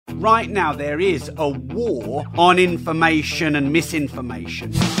right now there is a war on information and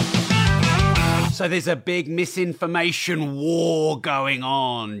misinformation. So there's a big misinformation war going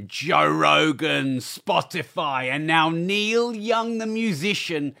on. Joe Rogan, Spotify, and now Neil Young, the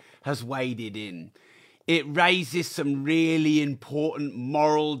musician, has waded in. It raises some really important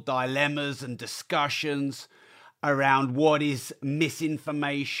moral dilemmas and discussions around what is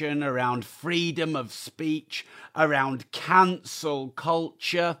misinformation, around freedom of speech, around cancel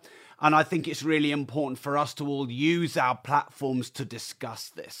culture. And I think it's really important for us to all use our platforms to discuss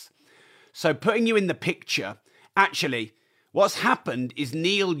this. So putting you in the picture, actually, what's happened is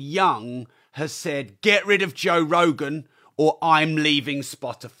Neil Young has said, get rid of Joe Rogan or I'm leaving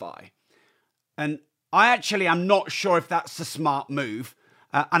Spotify. And I'm not sure if that's a smart move.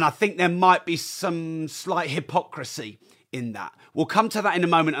 And I think there might be some slight hypocrisy in that. We'll come to that in a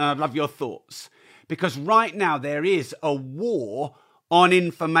moment, and I'd love your thoughts. Because right now there is a war on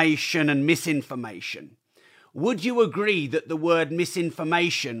information and misinformation. Would you agree that the word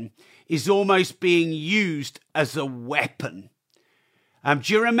misinformation is almost being used as a weapon?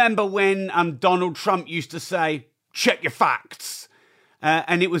 Do you remember when Donald Trump used to say, check your facts?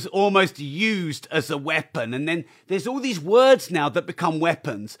 And it was almost used as a weapon. And then there's all these words now that become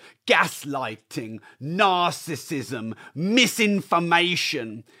weapons. Gaslighting, narcissism,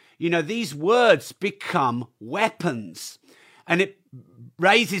 misinformation. You know, these words become weapons. And it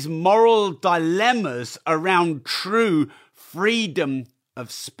raises moral dilemmas around true freedom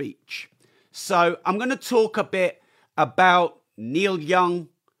of speech. So I'm going to talk a bit about Neil Young,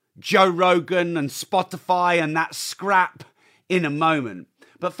 Joe Rogan and Spotify and that scrap in a moment.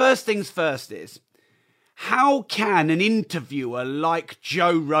 But first things first is, how can an interviewer like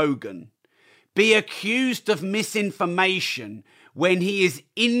Joe Rogan be accused of misinformation when he is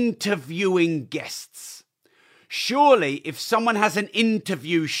interviewing guests? Surely, if someone has an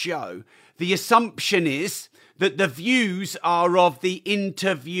interview show, the assumption is that the views are of the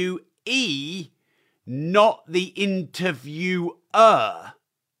interviewee, not the interviewer.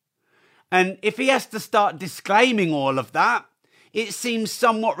 And if he has to start disclaiming all of that, it seems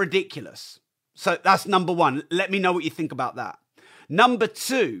somewhat ridiculous. So that's number one. Let me know what you think about that. Number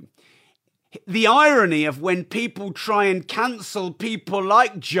two, the irony of when people try and cancel people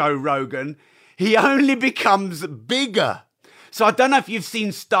like Joe Rogan, he only becomes bigger. So I don't know if you've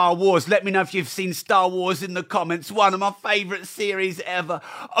seen Star Wars. Let me know if you've seen Star Wars in the comments. One of my favourite series ever.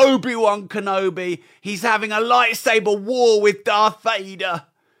 Obi-Wan Kenobi. He's having a lightsaber war with Darth Vader.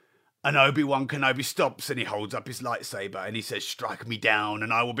 And Obi-Wan Kenobi stops and he holds up his lightsaber and he says, strike me down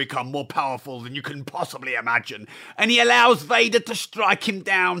and I will become more powerful than you can possibly imagine. And he allows Vader to strike him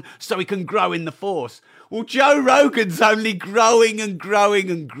down so he can grow in the Force. Well, Joe Rogan's only growing and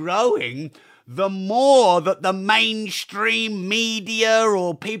growing and growing the more that the mainstream media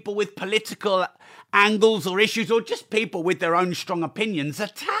or people with political angles or issues or just people with their own strong opinions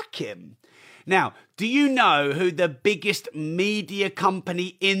attack him. Now, do you know who the biggest media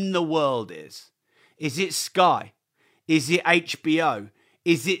company in the world is? Is it Sky? Is it HBO?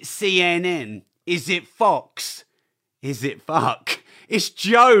 Is it CNN? Is it Fox? Is it fuck? It's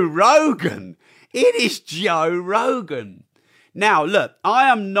Joe Rogan. It is Joe Rogan. Now, look, I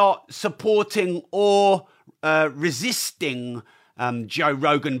am not supporting or resisting Joe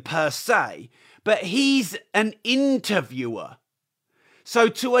Rogan per se, but he's an interviewer. So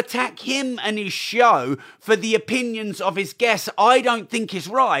to attack him and his show for the opinions of his guests, I don't think is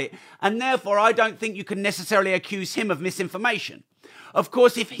right. And therefore, I don't think you can necessarily accuse him of misinformation. Of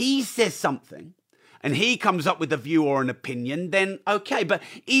course, if he says something and he comes up with a view or an opinion, then okay. But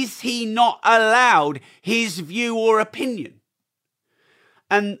is he not allowed his view or opinion?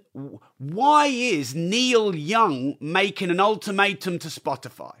 And why is Neil Young making an ultimatum to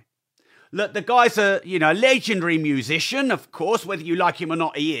Spotify? Look, the guy's a legendary musician, of course, whether you like him or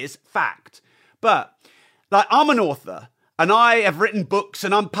not, he is, fact. But I'm an author and I have written books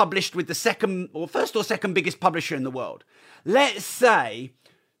and I'm published with the first or second biggest publisher in the world. Let's say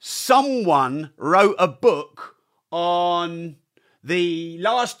someone wrote a book on the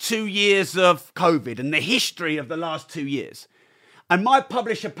last 2 years of COVID and the history of the last 2 years. And my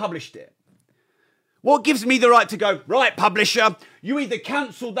publisher published it. What gives me the right to go, right, publisher, you either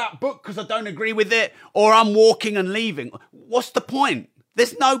cancel that book because I don't agree with it, or I'm walking and leaving. What's the point?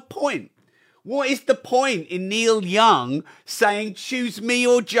 There's no point. What is the point in Neil Young saying, choose me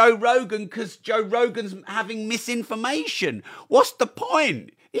or Joe Rogan because Joe Rogan's having misinformation? What's the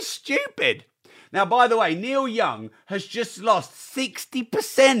point? It's stupid. Now, by the way, Neil Young has just lost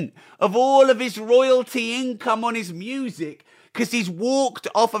 60% of all of his royalty income on his music because he's walked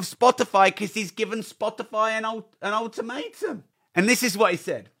off of Spotify because he's given Spotify an ultimatum. And this is what he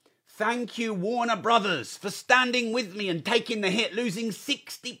said. Thank you, Warner Brothers, for standing with me and taking the hit, losing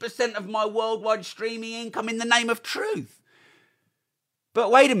 60% of my worldwide streaming income in the name of truth. But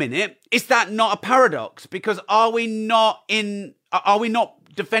wait a minute, is that not a paradox? Because are we not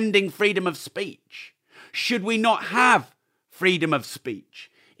defending freedom of speech? Should we not have freedom of speech?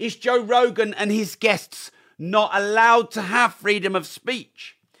 Is Joe Rogan and his guests not allowed to have freedom of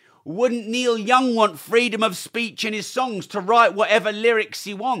speech? Wouldn't Neil Young want freedom of speech in his songs to write whatever lyrics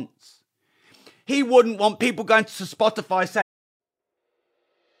he wants? He wouldn't want people going to Spotify saying,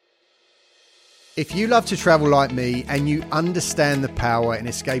 if you love to travel like me and you understand the power in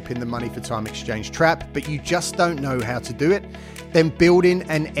escaping the money for time exchange trap, but you just don't know how to do it, then building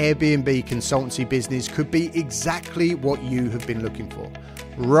an Airbnb consultancy business could be exactly what you have been looking for.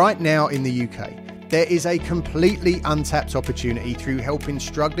 Right now in the UK, there is a completely untapped opportunity through helping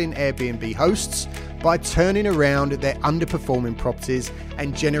struggling Airbnb hosts by turning around their underperforming properties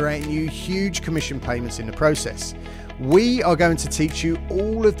and generating you huge commission payments in the process. We are going to teach you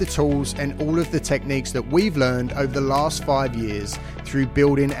all of the tools and all of the techniques that we've learned over the last 5 years through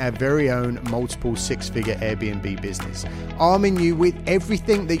building our very own multiple six-figure Airbnb business, arming you with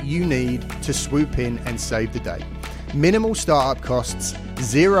everything that you need to swoop in and save the day. Minimal startup costs,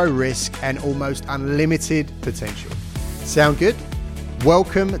 zero risk, and almost unlimited potential. Sound good?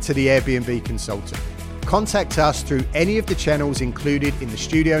 Welcome to the Airbnb Consultant. Contact us through any of the channels included in the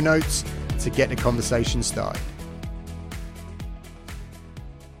studio notes to get the conversation started.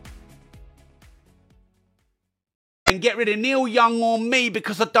 and get rid of Neil Young or me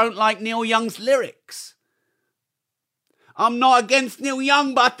because I don't like Neil Young's lyrics. I'm not against Neil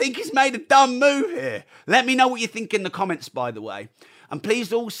Young, but I think he's made a dumb move here. Let me know what you think in the comments, by the way. And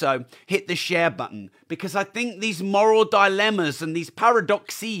please also hit the share button, because I think these moral dilemmas and these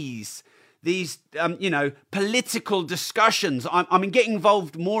paradoxes, these, political discussions, I'm getting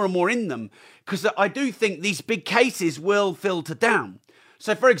involved more and more in them, because I do think these big cases will filter down.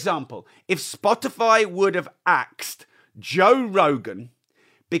 So, for example, if Spotify would have axed Joe Rogan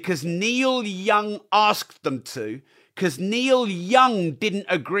because Neil Young asked them to, because Neil Young didn't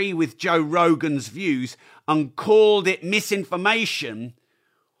agree with Joe Rogan's views and called it misinformation,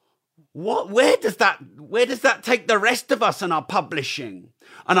 where does that take the rest of us and our publishing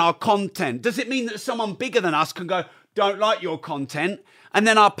and our content? Does it mean that someone bigger than us can go, don't like your content, and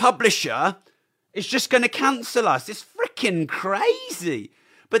then our publisher is just going to cancel us? It's freaking crazy.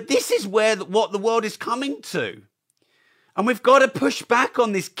 But this is what the world is coming to. And we've got to push back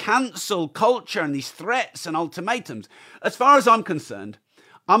on this cancel culture and these threats and ultimatums. As far as I'm concerned,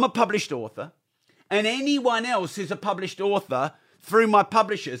 I'm a published author, and anyone else who's a published author through my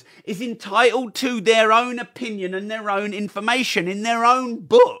publishers is entitled to their own opinion and their own information in their own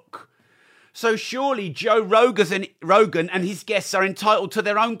book. So surely Joe Rogan and his guests are entitled to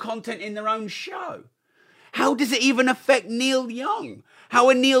their own content in their own show. How does it even affect Neil Young? How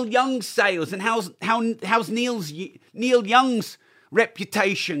are Neil Young's sales and how's Neil Young's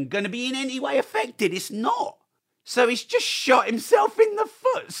reputation going to be in any way affected? It's not. So he's just shot himself in the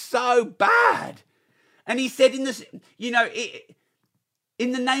foot so bad. And he said in the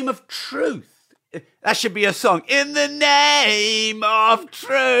name of truth. That should be a song. In the name of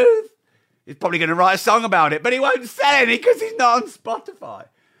truth. He's probably going to write a song about it, but he won't sell any because he's not on Spotify.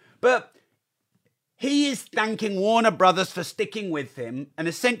 But he is thanking Warner Brothers for sticking with him and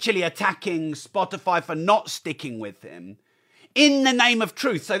essentially attacking Spotify for not sticking with him in the name of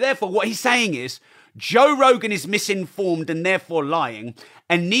truth. So therefore, what he's saying is Joe Rogan is misinformed and therefore lying,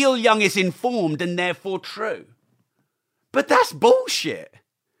 and Neil Young is informed and therefore true. But that's bullshit.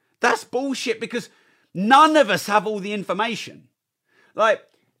 That's bullshit, because none of us have all the information. Like,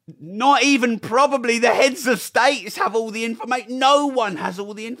 not even probably the heads of states have all the information. No one has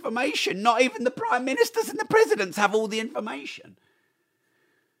all the information. Not even the prime ministers and the presidents have all the information.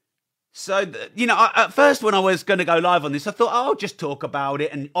 So, at first when I was going to go live on this, I thought, I'll just talk about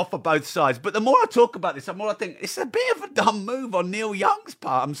it and offer both sides. But the more I talk about this, the more I think it's a bit of a dumb move on Neil Young's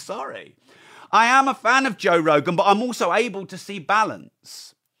part. I'm sorry. I am a fan of Joe Rogan, but I'm also able to see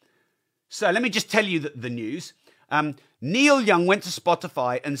balance. So let me just tell you the news. Neil Young went to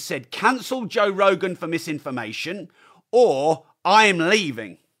Spotify and said, cancel Joe Rogan for misinformation or I'm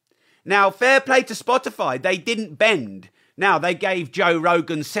leaving. Now, fair play to Spotify. They didn't bend. Now, they gave Joe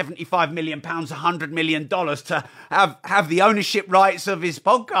Rogan £75 million, $100 million to have the ownership rights of his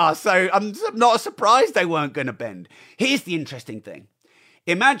podcast. So I'm not surprised they weren't going to bend. Here's the interesting thing.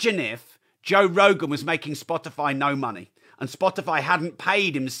 Imagine if Joe Rogan was making Spotify no money and Spotify hadn't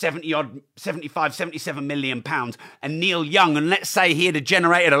paid him 77 million pounds, and Neil Young, and let's say he had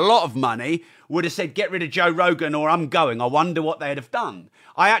generated a lot of money, would have said, get rid of Joe Rogan or I'm going, I wonder what they'd have done.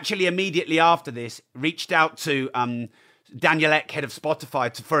 I actually immediately after this reached out to Daniel Ek, head of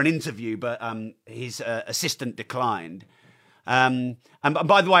Spotify, for an interview, but his assistant declined. And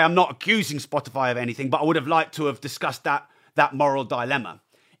by the way, I'm not accusing Spotify of anything, but I would have liked to have discussed that moral dilemma.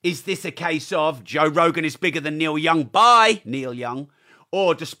 Is this a case of Joe Rogan is bigger than Neil Young by Neil Young,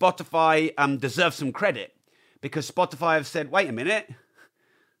 or does Spotify deserve some credit? Because Spotify have said, wait a minute,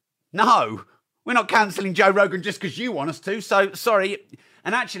 no, we're not cancelling Joe Rogan just because you want us to, so sorry.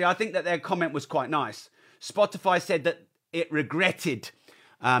 And actually, I think that their comment was quite nice. Spotify said that it regretted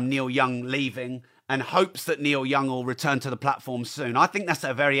Neil Young leaving and hopes that Neil Young will return to the platform soon. I think that's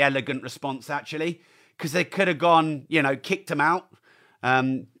a very elegant response, actually, because they could have gone, kicked him out.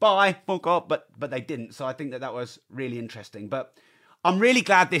 Bye, fuck off, but they didn't. So I think that was really interesting. But I'm really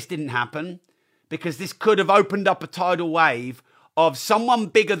glad this didn't happen, because this could have opened up a tidal wave of someone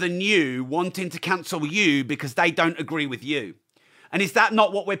bigger than you wanting to cancel you because they don't agree with you. And is that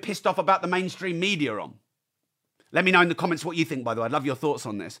not what we're pissed off about the mainstream media on? Let me know in the comments what you think, by the way. I'd love your thoughts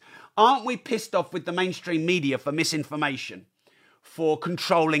on this. Aren't we pissed off with the mainstream media for misinformation, for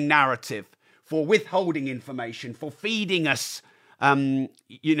controlling narrative, for withholding information, for feeding us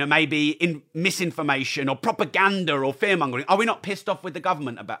maybe in misinformation or propaganda or fear-mongering? Are we not pissed off with the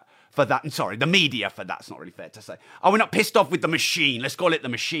government for that? And sorry, the media for that. It's not really fair to say. Are we not pissed off with the machine? Let's call it the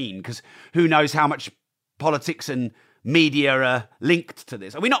machine, because who knows how much politics and media are linked to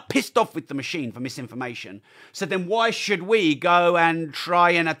this. Are we not pissed off with the machine for misinformation? So then why should we go and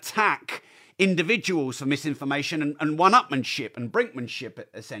try and attack individuals for misinformation and one-upmanship and brinkmanship,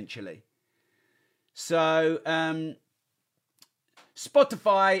 essentially? So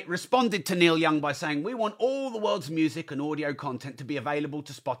Spotify responded to Neil Young by saying, we want all the world's music and audio content to be available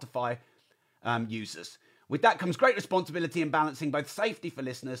to Spotify users. With that comes great responsibility in balancing both safety for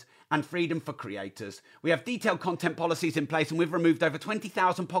listeners and freedom for creators. We have detailed content policies in place, and we've removed over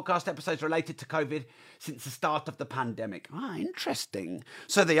 20,000 podcast episodes related to COVID since the start of the pandemic. Interesting.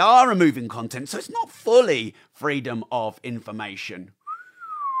 So they are removing content, so it's not fully freedom of information.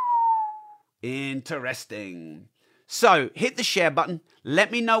 Interesting. So hit the share button. Let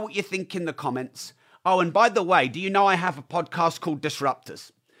me know what you think in the comments. Oh, and by the way, do you know I have a podcast called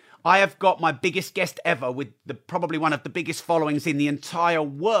Disruptors? I have got my biggest guest ever with probably one of the biggest followings in the entire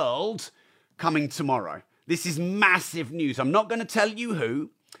world coming tomorrow. This is massive news. I'm not going to tell you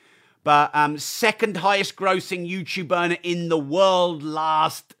who, but second highest grossing YouTube earner in the world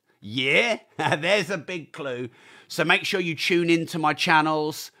last year. There's a big clue. So make sure you tune into my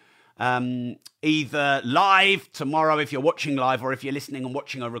channels, either live tomorrow if you're watching live, or if you're listening and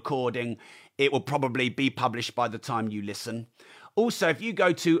watching a recording, it will probably be published by the time you listen. Also, if you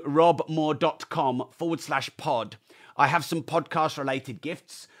go to robmore.com/pod, I have some podcast-related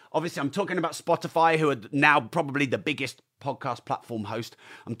gifts. Obviously, I'm talking about Spotify, who are now probably the biggest podcast platform host.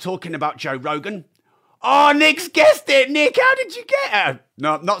 I'm talking about Joe Rogan. Oh, Nick's guessed it. Nick, how did you get it?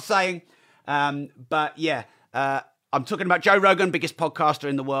 No, I'm not saying. But yeah, I'm talking about Joe Rogan, biggest podcaster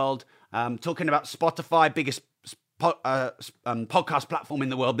in the world. I'm talking about Spotify, biggest podcast platform in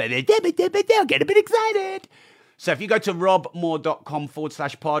the world. I'll get a bit excited. So if you go to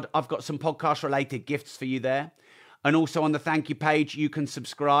robmore.com/pod, I've got some podcast-related gifts for you there. And also on the thank you page, you can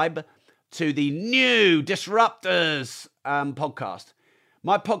subscribe to the new Disruptors podcast.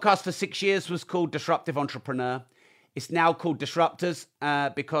 My podcast for 6 years was called Disruptive Entrepreneur. It's now called Disruptors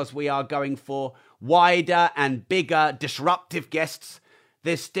because we are going for wider and bigger disruptive guests.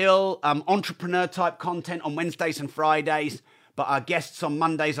 There's still entrepreneur-type content on Wednesdays and Fridays, but our guests on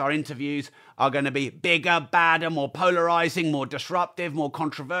Mondays, our interviews, are going to be bigger, badder, more polarizing, more disruptive, more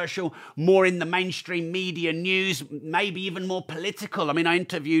controversial, more in the mainstream media news, maybe even more political. I mean, I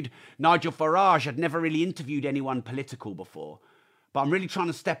interviewed Nigel Farage. I'd never really interviewed anyone political before. But I'm really trying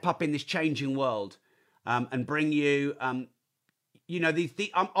to step up in this changing world and bring you, I'm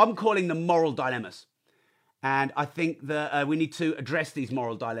calling them moral dilemmas. And I think that we need to address these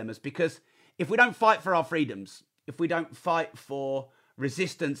moral dilemmas, because if we don't fight for our freedoms, if we don't fight for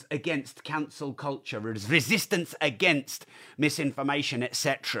resistance against cancel culture, resistance against misinformation,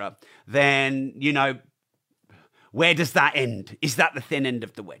 etc., then, where does that end? Is that the thin end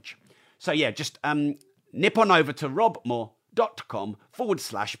of the wedge? So yeah, just nip on over to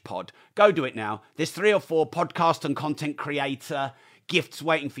robmore.com/pod. Go do it now. There's 3 or 4 podcast and content creator gifts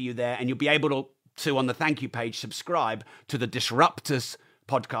waiting for you there, and you'll be able to on the thank you page, subscribe to the Disruptors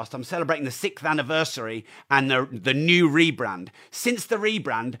podcast. I'm celebrating the 6th anniversary and the new rebrand. Since the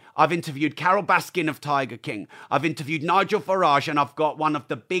rebrand, I've interviewed Carol Baskin of Tiger King. I've interviewed Nigel Farage, and I've got one of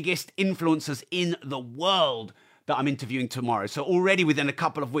the biggest influencers in the world that I'm interviewing tomorrow. So already within a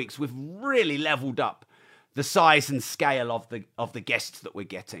couple of weeks, we've really leveled up the size and scale of the guests that we're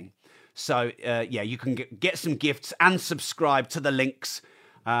getting. So you can get some gifts and subscribe to the links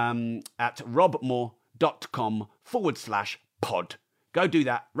at robmoore.com/pod. Go do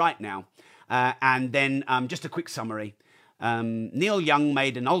that right now. And then just a quick summary. Neil Young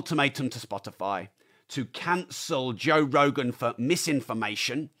made an ultimatum to Spotify to cancel Joe Rogan for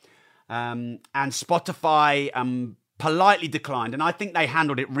misinformation. And Spotify politely declined. And I think they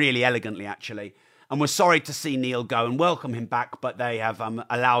handled it really elegantly, actually. And we're sorry to see Neil go and welcome him back, but they have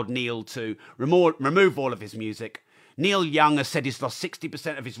allowed Neil to remove all of his music. Neil Young has said he's lost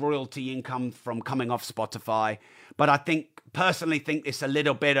 60% of his royalty income from coming off Spotify. But I personally think it's a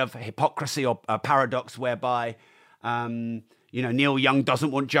little bit of hypocrisy or a paradox whereby, Neil Young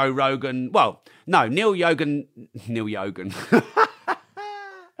doesn't want Joe Rogan. Well, no, Neil Yogan.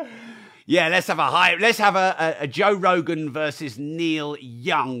 Yeah, let's have a Joe Rogan versus Neil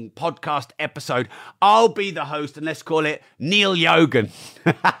Young podcast episode. I'll be the host, and let's call it Neil Yogan.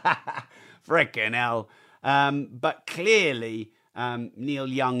 Frickin' hell. But clearly, Neil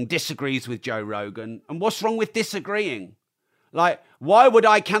Young disagrees with Joe Rogan. And what's wrong with disagreeing? Like, why would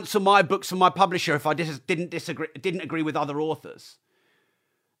I cancel my books from my publisher if I didn't agree with other authors?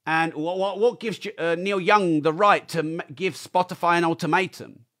 And what gives Neil Young the right to give Spotify an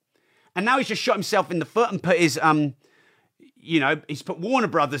ultimatum? And now he's just shot himself in the foot and put his, he's put Warner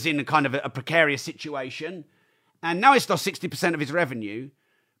Brothers in a kind of a precarious situation. And now he's lost 60% of his revenue.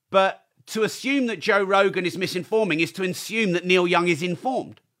 But to assume that Joe Rogan is misinforming is to assume that Neil Young is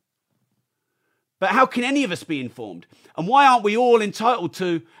informed. But how can any of us be informed? And why aren't we all entitled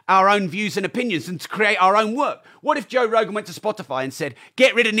to our own views and opinions and to create our own work? What if Joe Rogan went to Spotify and said,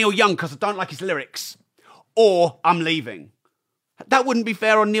 get rid of Neil Young because I don't like his lyrics, or I'm leaving? That wouldn't be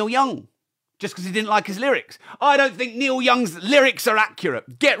fair on Neil Young, just because he didn't like his lyrics. I don't think Neil Young's lyrics are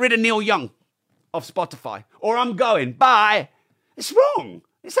accurate. Get rid of Neil Young off Spotify, or I'm going. Bye. It's wrong.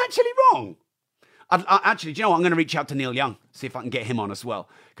 It's actually wrong. Actually, do you know what? I'm going to reach out to Neil Young, see if I can get him on as well.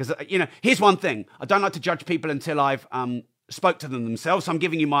 Because, here's one thing. I don't like to judge people until I've spoke to them themselves. So I'm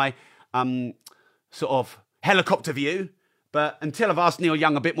giving you my sort of helicopter view. But until I've asked Neil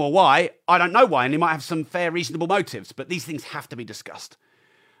Young a bit more why, I don't know why. And he might have some fair, reasonable motives. But these things have to be discussed.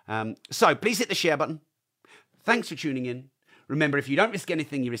 So please hit the share button. Thanks for tuning in. Remember, if you don't risk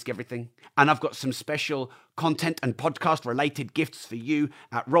anything, you risk everything. And I've got some special content and podcast-related gifts for you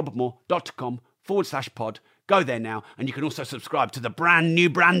at robmoore.com/pod. Go there now. And you can also subscribe to the brand new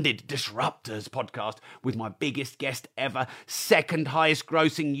branded Disruptors podcast with my biggest guest ever, second highest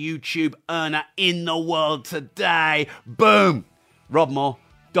grossing YouTube earner in the world today. Boom!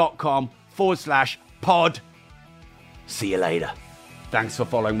 robmoore.com/pod. See you later. Thanks for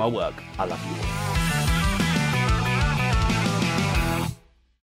following my work. I love you all.